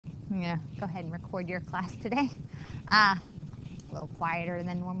I'm going to go ahead and record your class today. A little quieter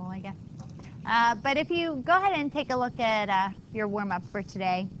than normal, I guess. But if you go ahead and take a look at your warm-up for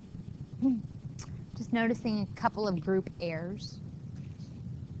today, just noticing a couple of group errors.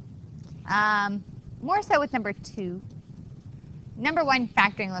 More so with number 2. Number 1,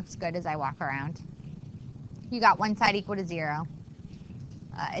 factoring looks good as I walk around. You got one side equal to 0.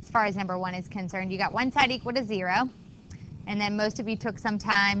 As far as number 1 is concerned, you got one side equal to 0. And then most of you took some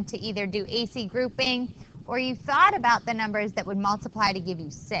time to either do AC grouping or you thought about the numbers that would multiply to give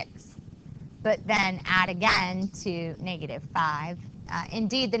you 6, but then add again to -5.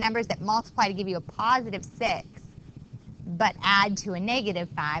 Indeed, the numbers that multiply to give you a +6, but add to a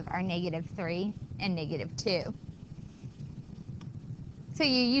 -5 are -3 and -2. So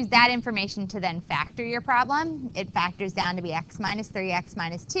you use that information to then factor your problem. It factors down to be x minus 3, x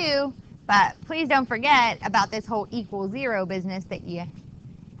minus 2, but please don't forget about this whole equal 0 business that you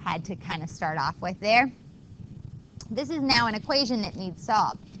had to kind of start off with there. This is now an equation that needs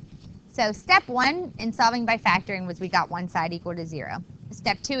solved. So step 1 in solving by factoring was we got one side equal to 0.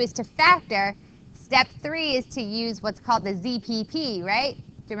 Step 2 is to factor. Step 3 is to use what's called the ZPP, right? Do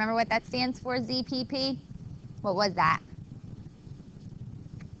you remember what that stands for, ZPP? What was that?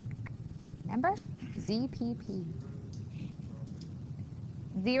 Remember? ZPP.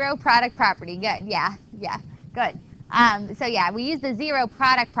 Zero product property. Good. Yeah. Good. So yeah, we use the zero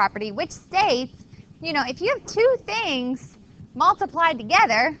product property, which states, you know, if you have two things multiplied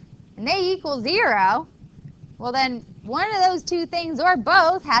together and they equal 0, well then one of those two things or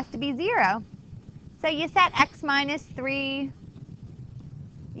both has to be 0. So you set x minus 3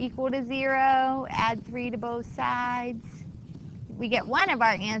 equal to 0, add 3 to both sides. We get one of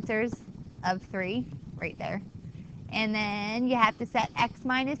our answers of 3 right there. And then you have to set x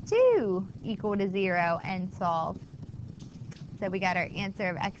minus 2 equal to 0 and solve. So we got our answer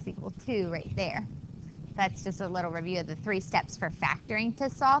of x equals 2 right there. That's just a little review of the 3 steps for factoring to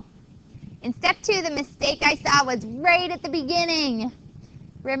solve. In step 2, the mistake I saw was right at the beginning.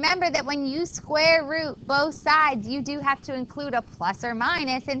 Remember that when you square root both sides, you do have to include a plus or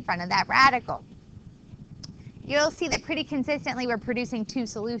minus in front of that radical. You'll see that pretty consistently we're producing 2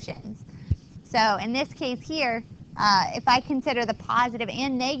 solutions. So in this case here, if I consider the positive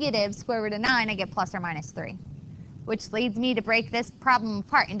and negative square root of 9, I get plus or minus 3, which leads me to break this problem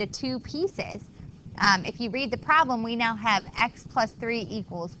apart into 2 pieces. If you read the problem, we now have x plus 3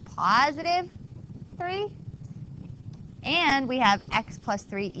 equals positive 3, and we have x plus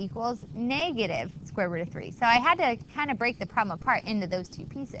 3 equals negative square root of 3. So I had to kind of break the problem apart into those 2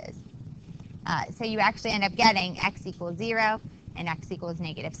 pieces. So you actually end up getting x equals 0 and x equals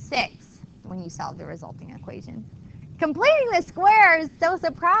 -6 when you solve the resulting equation. Completing the squares, so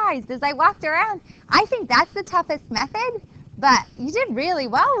surprised as I walked around. I think that's the toughest method, but you did really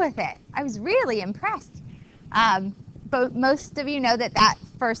well with it. I was really impressed. But most of you know that that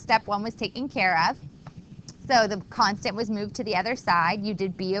first step 1 was taken care of. So the constant was moved to the other side. You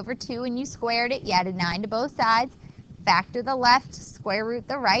did b over 2 and you squared it. You added 9 to both sides. Factor the left, square root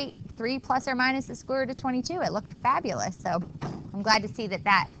the right. 3 plus or minus the square root of 22. It looked fabulous. So I'm glad to see that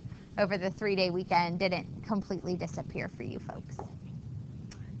that over the 3-day weekend didn't completely disappear for you folks.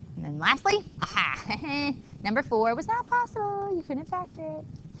 And then lastly, number 4 was not possible. You couldn't factor it.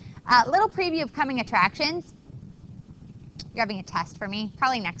 Little preview of coming attractions. You're having a test for me,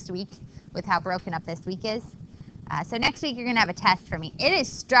 probably next week with how broken up this week is. So next week you're going to have a test for me. It is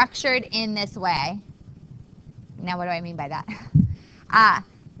structured in this way. Now what do I mean by that?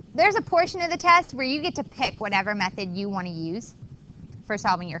 There's a portion of the test where you get to pick whatever method you want to use for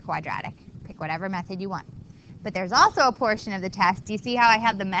solving your quadratic. Pick whatever method you want. But there's also a portion of the test, do you see how I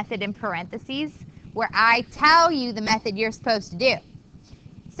have the method in parentheses, where I tell you the method you're supposed to do.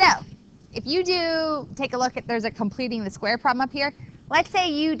 So if you do take a look at, there's a completing the square problem up here. Let's say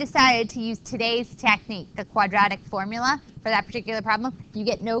you decided to use today's technique, the quadratic formula for that particular problem. You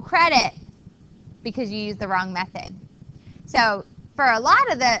get no credit because you used the wrong method. So for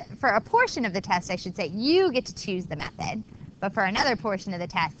a portion of the test, I should say, you get to choose the method. But for another portion of the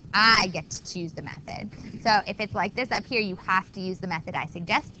test, I get to choose the method. So if it's like this up here, you have to use the method I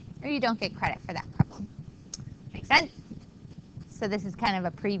suggest, or you don't get credit for that problem. Make sense? So this is kind of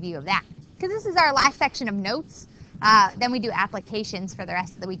a preview of that. Because this is our last section of notes. Then we do applications for the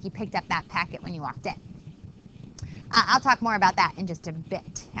rest of the week. You picked up that packet when you walked in. I'll talk more about that in just a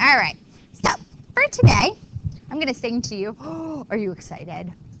bit. All right. So for today, I'm going to sing to you. Are you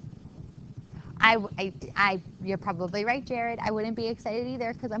excited? You're probably right, Jared. I wouldn't be excited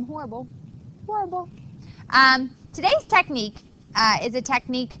either because I'm horrible. Horrible. Today's technique is a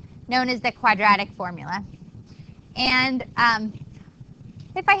technique known as the quadratic formula. And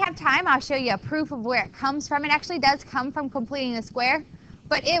If I have time, I'll show you a proof of where it comes from. It actually does come from completing the square,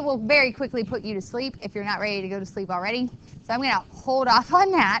 but it will very quickly put you to sleep if you're not ready to go to sleep already. So I'm going to hold off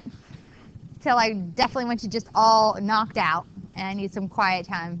on that till I definitely want you just all knocked out, and I need some quiet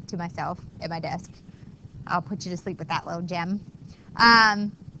time to myself at my desk. I'll put you to sleep with that little gem.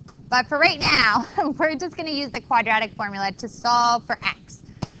 But for right now, we're just going to use the quadratic formula to solve for x.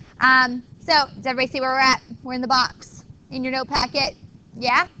 So does everybody see where we're at? We're in the box in your note packet.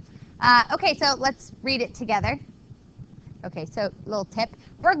 Yeah? Okay, so let's read it together. Okay, so little tip.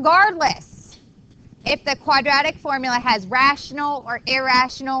 Regardless if the quadratic formula has rational or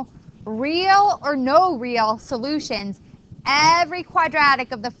irrational, real or no real solutions, every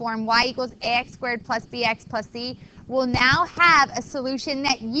quadratic of the form y equals ax squared plus bx plus c will now have a solution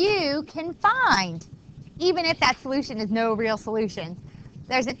that you can find, even if that solution is no real solution.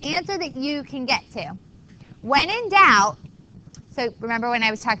 There's an answer that you can get to. When in doubt, so remember when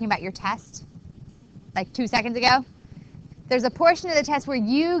I was talking about your test, like 2 seconds ago? There's a portion of the test where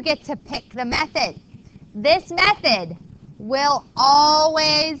you get to pick the method. This method will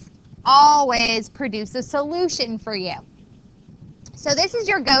always produce a solution for you. So this is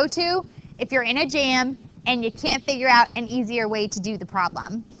your go-to if you're in a jam and you can't figure out an easier way to do the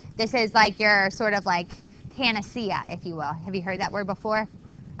problem. This is like your sort of like panacea, if you will. Have you heard that word before?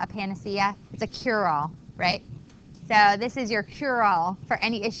 A panacea? It's a cure-all, right? So this is your cure-all for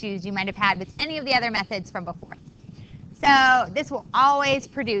any issues you might have had with any of the other methods from before. So this will always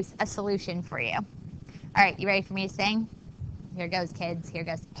produce a solution for you. All right, you ready for me to sing? Here goes, kids. Here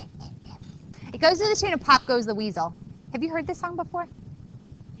goes. It goes to the tune of Pop Goes the Weasel. Have you heard this song before?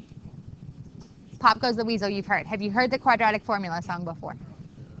 Pop Goes the Weasel, you've heard. Have you heard the quadratic formula song before?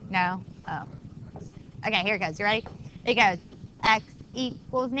 No? Oh. Okay, here it goes. You ready? It goes, x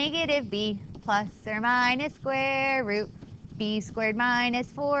equals negative b plus or minus square root b squared minus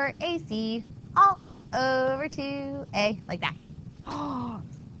 4ac all over 2a, like that. Oh,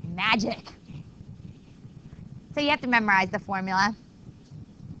 magic. So you have to memorize the formula.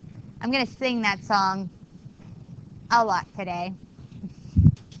 I'm going to sing that song a lot today.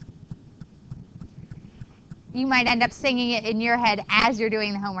 You might end up singing it in your head as you're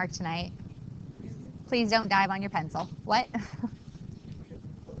doing the homework tonight. Please don't dive on your pencil. What?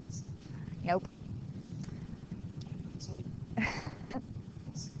 Nope.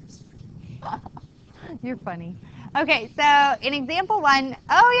 You're funny. Okay, so in example 1,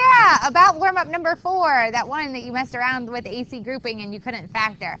 oh yeah, about warm-up number 4, that one that you messed around with AC grouping and you couldn't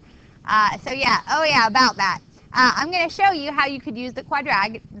factor. So yeah, oh yeah, about that. I'm going to show you how you could use the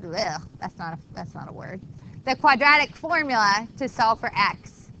quadratic, that's not a word, the quadratic formula to solve for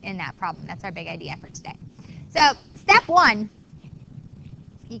x in that problem. That's our big idea for today. So step 1,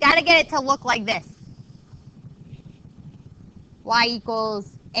 you got to get it to look like this. Y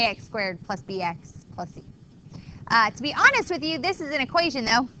equals ax squared plus bx plus c. To be honest with you, this is an equation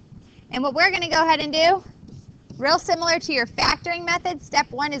though. And what we're going to go ahead and do, real similar to your factoring method, step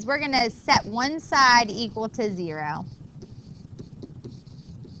 1 is we're going to set one side equal to 0.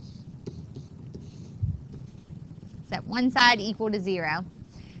 Set one side equal to 0.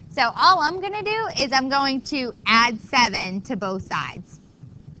 So all I'm going to do is I'm going to add 7 to both sides.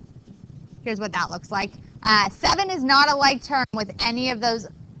 Here's what that looks like. 7 is not a like term with any of those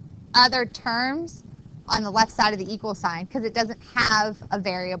other terms on the left side of the equal sign because it doesn't have a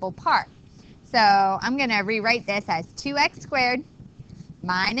variable part. So I'm going to rewrite this as 2x squared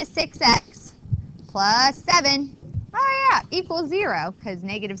minus 6x plus 7, oh yeah, equals 0 because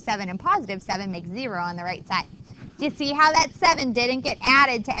negative 7 and positive 7 make 0 on the right side. Do you see how that 7 didn't get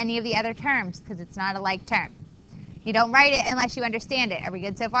added to any of the other terms because it's not a like term? You don't write it unless you understand it. Are we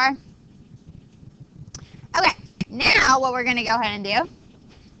good so far? Okay, now what we're going to go ahead and do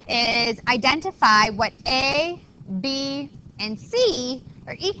is identify what A, B, and C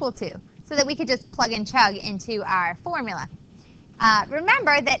are equal to so that we could just plug and chug into our formula.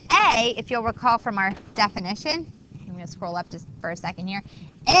 Remember that A, if you'll recall from our definition, I'm going to scroll up just for a second here,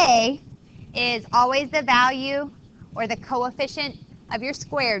 A is always the value or the coefficient of your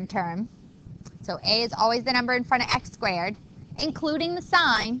squared term. So A is always the number in front of x squared, including the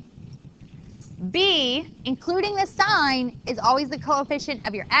sign. B, including the sign, is always the coefficient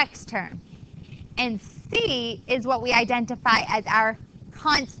of your x term. And C is what we identify as our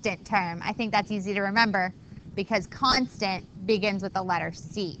constant term. I think that's easy to remember because constant begins with the letter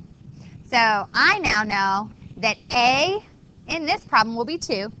C. So I now know that A in this problem will be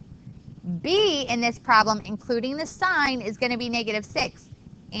 2. B in this problem, including the sign, is going to be negative 6.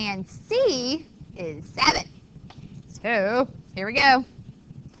 And C is 7. So here we go.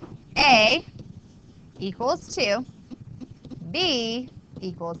 A equals 2. B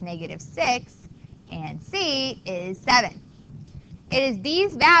equals -6, and C is 7. It is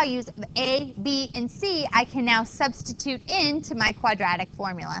these values of A, B, and C I can now substitute into my quadratic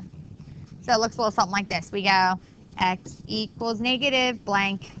formula. So it looks a little something like this. We go x equals negative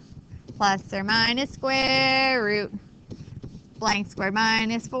blank plus or minus square root blank squared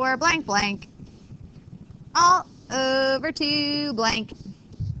minus 4 blank blank all over 2 blank.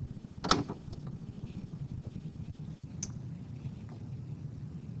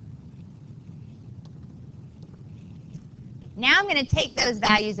 Now I'm going to take those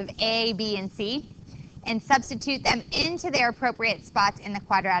values of A, B, and C and substitute them into their appropriate spots in the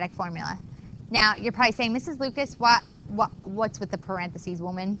quadratic formula. Now, you're probably saying, Mrs. Lucas, what's with the parentheses,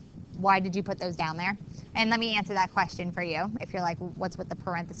 woman? Why did you put those down there? And let me answer that question for you, if you're like, what's with the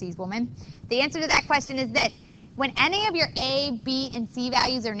parentheses, woman? The answer to that question is that when any of your A, B, and C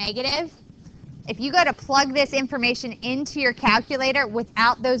values are negative, if you go to plug this information into your calculator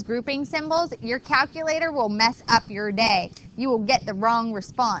without those grouping symbols, your calculator will mess up your day. You will get the wrong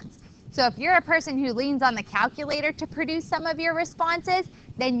response. So if you're a person who leans on the calculator to produce some of your responses,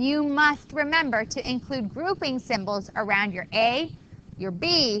 then you must remember to include grouping symbols around your A, your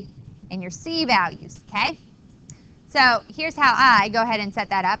B, and your C values, okay? So here's how I go ahead and set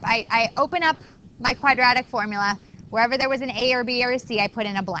that up. I open up my quadratic formula. Wherever there was an A or B or a C, I put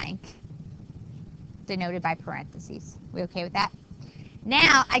in a blank, denoted by parentheses. We okay with that?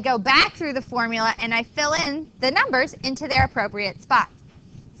 Now I go back through the formula and I fill in the numbers into their appropriate spots.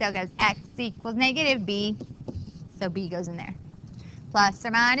 So it goes x equals negative b, so b goes in there. Plus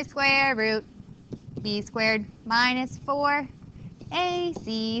or minus square root b squared minus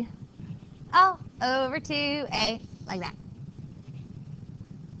 4ac all over 2a, like that.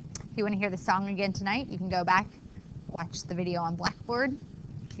 If you want to hear the song again tonight, you can go back, watch the video on Blackboard.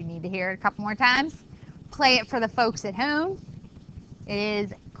 If you need to hear it a couple more times, play it for the folks at home. It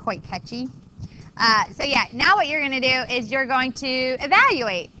is quite catchy. So yeah, now what you're going to do is you're going to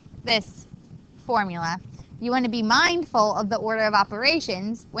evaluate this formula. You want to be mindful of the order of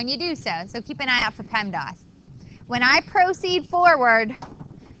operations when you do so. So keep an eye out for PEMDAS. When I proceed forward,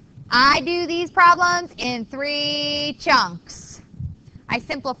 I do these problems in 3 chunks. I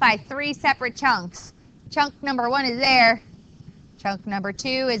simplify 3 separate chunks. Chunk number 1 is there. Chunk number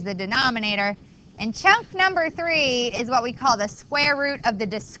 2 is the denominator. And chunk number 3 is what we call the square root of the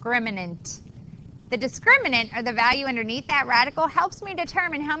discriminant. The discriminant, or the value underneath that radical, helps me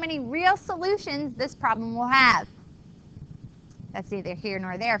determine how many real solutions this problem will have. That's neither here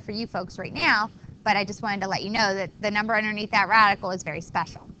nor there for you folks right now, but I just wanted to let you know that the number underneath that radical is very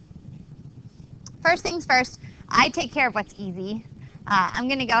special. First things first, I take care of what's easy. I'm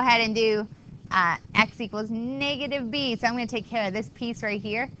going to go ahead and do x equals negative b, so I'm going to take care of this piece right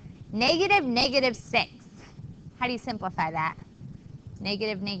here. Negative 6. How do you simplify that?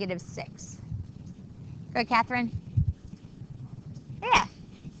 Negative 6. Good, Catherine? Yeah.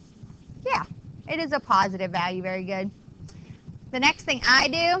 Yeah, it is a positive value. Very good. The next thing I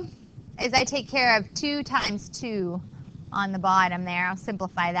do is I take care of 2 times 2 on the bottom there. I'll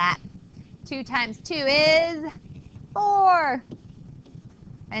simplify that. 2 times 2 is 4.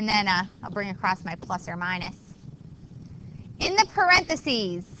 And then I'll bring across my plus or minus. In the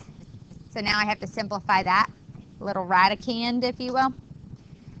parentheses, so now I have to simplify that. Little radicand, if you will.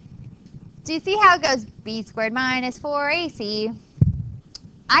 Do you see how it goes b squared minus 4ac?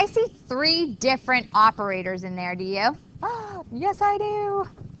 I see 3 different operators in there, do you? Oh, yes, I do.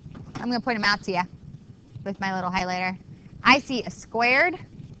 I'm going to point them out to you with my little highlighter. I see a squared,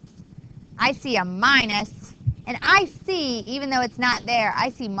 I see a minus, and I see, even though it's not there, I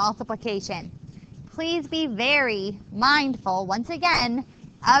see multiplication. Please be very mindful, once again,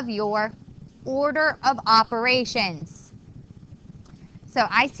 of your order of operations. So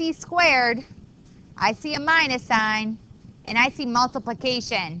I see squared, I see a minus sign, and I see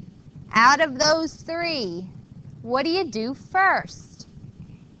multiplication. Out of those 3, what do you do first?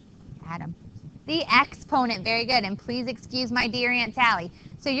 Adam. The exponent. Very good. And please excuse my dear Aunt Sally.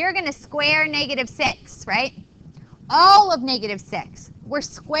 So you're going to square -6, right? All of -6. We're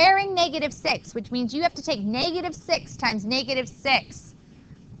squaring -6, which means you have to take -6 times -6.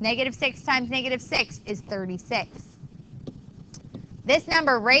 -6 times -6 is 36. This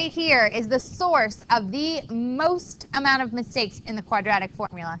number right here is the source of the most amount of mistakes in the quadratic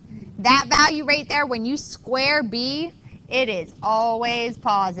formula. That value right there, when you square b, it is always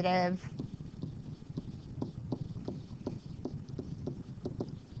positive.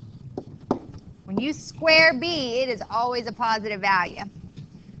 When you square b, it is always a positive value.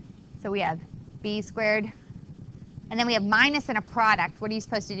 So we have b squared, and then we have minus and a product. What are you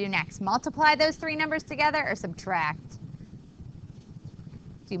supposed to do next? Multiply those 3 numbers together or subtract?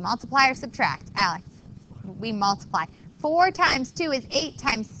 Do you multiply or subtract? Alex, we multiply. 4 times 2 is 8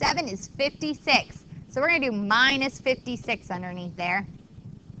 times 7 is 56. So we're going to do minus 56 underneath there.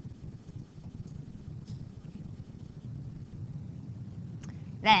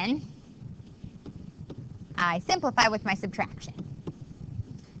 Then I simplify with my subtraction.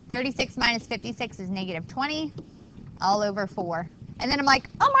 36 minus 56 is negative 20 all over 4. And then I'm like,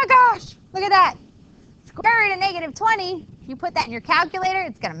 oh my gosh, look at that. Square root of negative 20, if you put that in your calculator,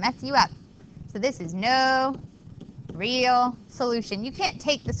 it's going to mess you up. So this is no real solution. You can't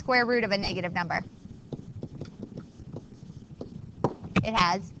take the square root of a negative number. It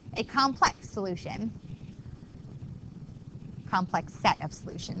has a complex solution. Complex set of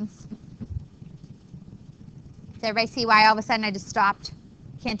solutions. Does everybody see why all of a sudden I just stopped?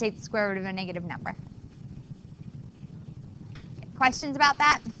 Can't take the square root of a negative number. Questions about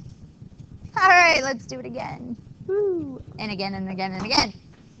that? All right, let's do it again. Woo. And again and again and again.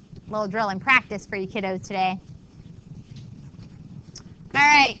 A little drill and practice for you kiddos today. All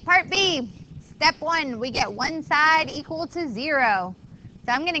right, part B. Step 1, we get one side equal to 0.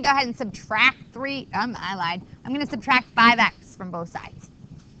 So I'm going to go ahead and subtract 3. I lied. I'm going to subtract 5x from both sides.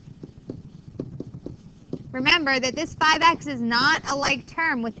 Remember that this 5x is not a like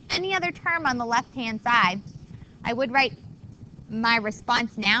term with any other term on the left-hand side. I would write my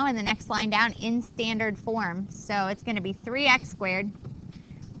response now in the next line down in standard form. So it's going to be 3x squared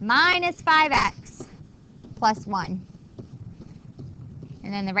minus 5x plus 1.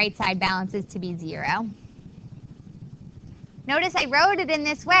 And then the right side balances to be 0. Notice I wrote it in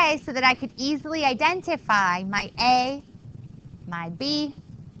this way so that I could easily identify my A, my B,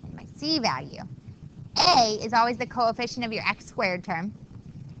 and my C value. A is always the coefficient of your x squared term.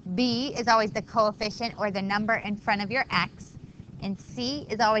 B is always the coefficient or the number in front of your x. And C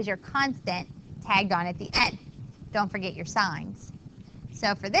is always your constant tagged on at the end. Don't forget your signs.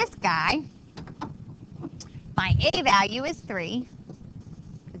 So for this guy, my A value is 3,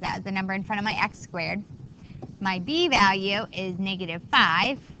 because that was the number in front of my x squared. My B value is negative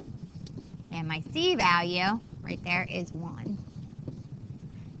 5, and my C value right there is 1.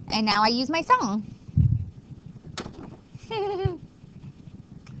 And now I use my song.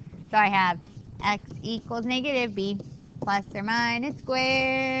 So I have x equals negative b plus or minus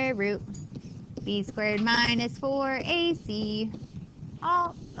square root b squared minus 4ac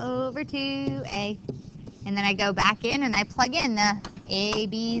all over 2a. And then I go back in and I plug in the a,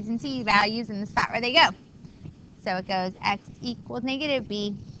 b's, and c values in the spot where they go. So it goes x equals negative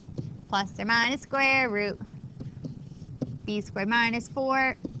b plus or minus square root b squared minus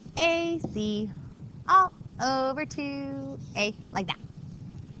 4ac all over 2a, like that.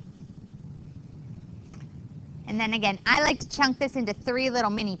 And then again, I like to chunk this into 3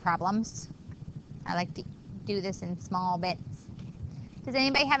 little mini problems. I like to do this in small bits. Does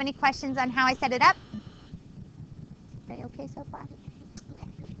anybody have any questions on how I set it up? Everybody okay so far?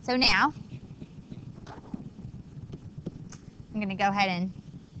 Okay. So now, I'm going to go ahead and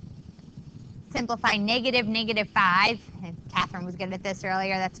simplify negative 5. And Catherine was good at this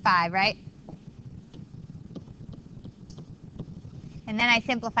earlier. That's 5, right? And then I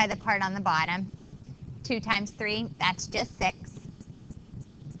simplify the part on the bottom. 2 times 3, that's just 6.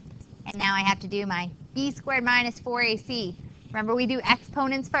 And now I have to do my b squared minus 4ac. Remember, we do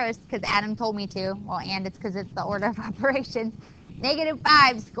exponents first because Adam told me to. Well, and it's because it's the order of operations. Negative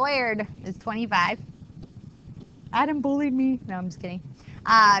 5 squared is 25. Adam bullied me. No, I'm just kidding.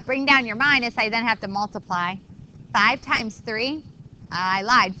 Bring down your minus. I then have to multiply. 5 times 3. I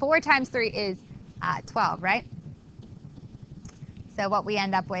lied. 4 times 3 is 12, right? So what we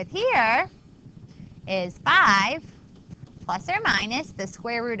end up with here is 5 plus or minus the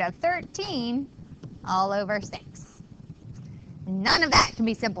square root of 13 all over 6. None of that can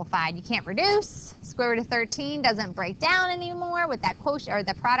be simplified. You can't reduce. Square root of 13 doesn't break down anymore with that quotient or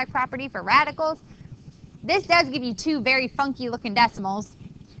the product property for radicals. This does give you 2 very funky looking decimals.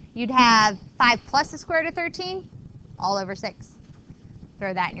 You'd have 5 plus the square root of 13 all over 6.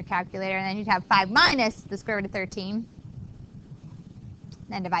 Throw that in your calculator, and then you'd have 5 minus the square root of 13.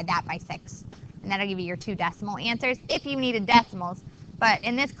 Then divide that by 6. And that'll give you your 2 decimal answers if you needed decimals. But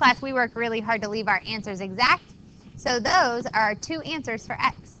in this class, we work really hard to leave our answers exact. So those are our 2 answers for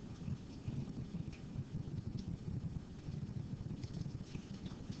x.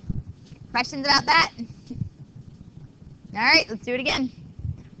 Questions about that? All right, let's do it again.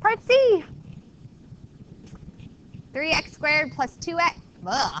 Part C. 3x squared plus 2x.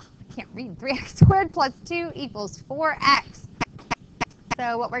 Ugh, I can't read. 3x squared plus 2 equals 4x.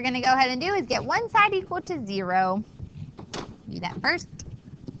 So what we're going to go ahead and do is get one side equal to 0. Do that first.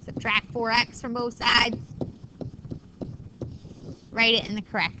 Subtract 4x from both sides. write it in the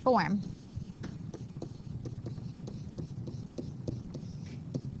correct form.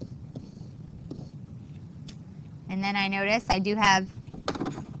 And then I notice I do have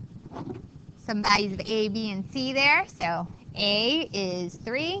some values of A, B, and C there. So A is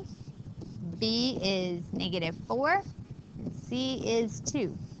 3, B is -4, and C is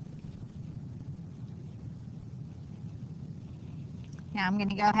 2. Now I'm going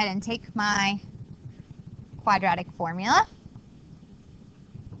to go ahead and take my quadratic formula,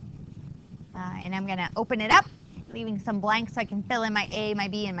 and I'm going to open it up, leaving some blanks so I can fill in my A, my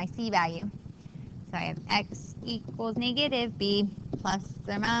B, and my C value. So I have x equals -b plus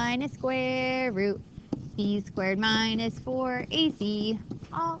or minus square root b squared minus 4ac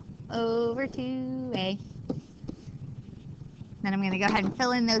all over 2a. Then I'm going to go ahead and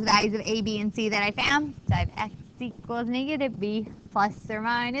fill in those values of a, b, and c that I found. So I have x equals -b plus or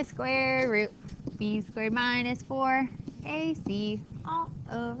minus square root b squared minus 4ac all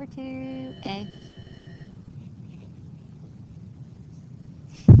over 2a.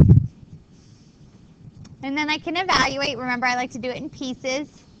 And then I can evaluate. Remember, I like to do it in pieces.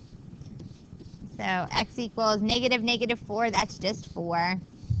 So x equals -4, that's just 4.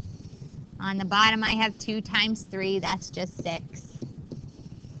 On the bottom, I have 2 times 3, that's just 6.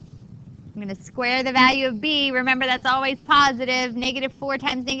 I'm going to square the value of b. Remember, that's always positive. -4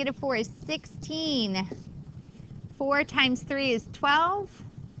 times -4 is 16. 4 times 3 is 12.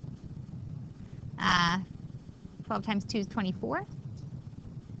 12 times 2 is 24.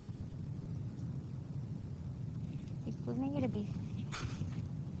 Equals -b.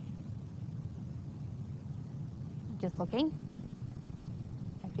 Just looking.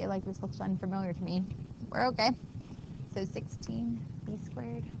 I feel like this looks unfamiliar to me. We're okay. So 16 b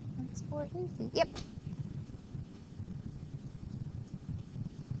squared minus 4ac. Yep.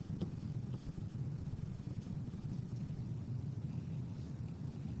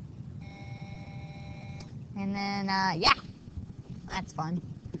 And then, yeah, that's fun.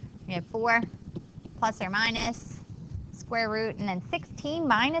 We have 4 plus or minus square root, and then 16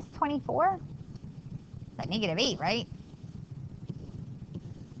 minus 24. That's -8, right?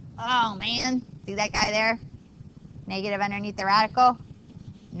 Oh, man. See that guy there? Negative underneath the radical.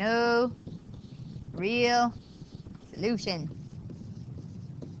 No real solution.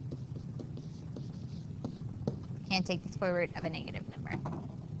 Can't take the square root of a negative number.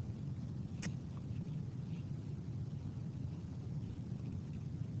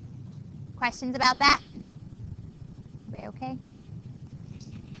 Questions about that? Okay.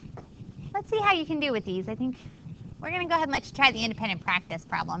 Let's see how you can do with these. I think we're going to go ahead and let you try the independent practice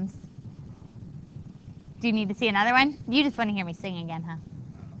problems. Do you need to see another one? You just want to hear me sing again, huh?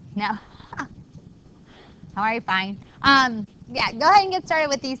 No? All right, fine. Yeah, go ahead and get started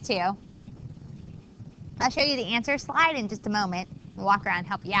with these two. I'll show you the answer slide in just a moment. We'll walk around and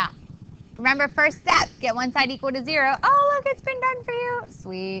help you out. Remember, first step, get one side equal to 0. Oh, look, it's been done for you.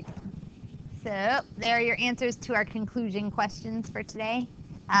 Sweet. So there are your answers to our conclusion questions for today.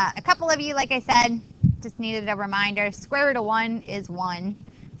 A couple of you, like I said, just needed a reminder. Square root of 1 is 1.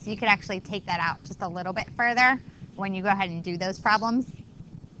 So you could actually take that out just a little bit further when you go ahead and do those problems.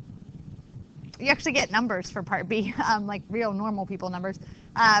 You actually get numbers for part B, like real normal people numbers.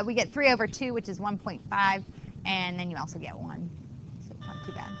 We get 3 over 2, which is 1.5, and then you also get 1. So it's not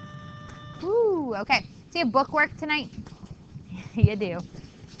too bad. Woo, okay. So you have bookwork tonight? You do.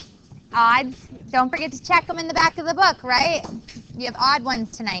 Odds, don't forget to check them in the back of the book, right? You have odd ones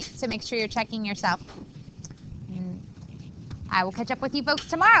tonight, so make sure you're checking yourself. I will catch up with you folks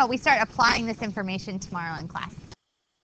tomorrow. We start applying this information tomorrow in class.